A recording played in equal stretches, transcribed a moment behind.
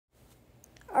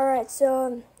Alright,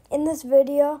 so in this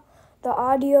video, the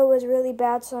audio was really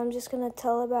bad, so I'm just going to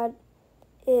tell about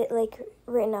it like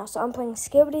right now. So I'm playing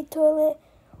Skibidi Toilet,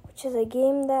 which is a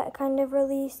game that kind of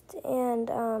released,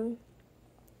 and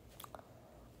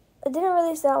it didn't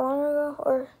release that long ago,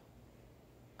 or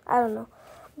I don't know.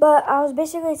 But I was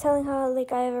basically telling how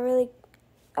like I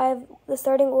have the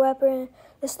starting weapon.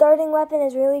 The starting weapon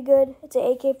is really good. It's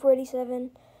an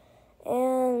AK-47,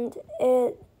 and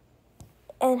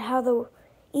how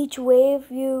each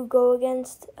wave you go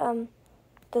against the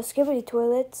Skibidi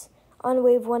Toilets on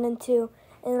wave 1 and 2,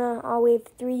 and then on wave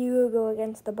 3 you go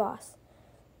against the boss.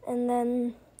 And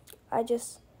then I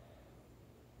didn't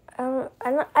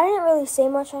really say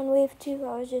much on wave 2.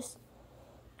 I was just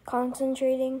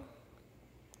concentrating.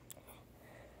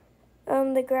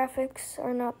 The graphics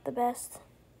are not the best.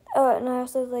 Oh, and I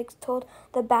also told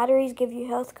the batteries give you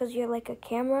health because you're like a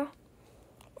camera,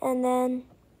 and then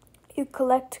you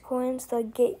collect coins to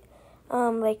get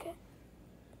you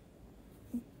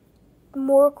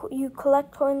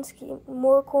collect coins,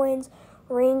 more coins,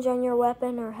 range on your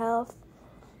weapon or health.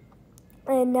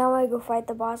 And now I go fight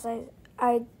the boss. I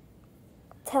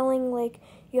telling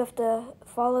you have to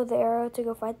follow the arrow to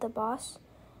go fight the boss,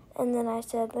 and then I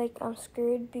said I'm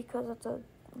screwed because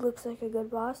looks like a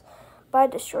good boss, but I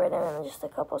destroyed him in just a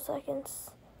couple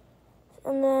seconds.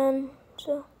 And then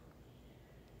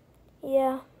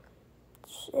yeah,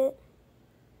 that's it.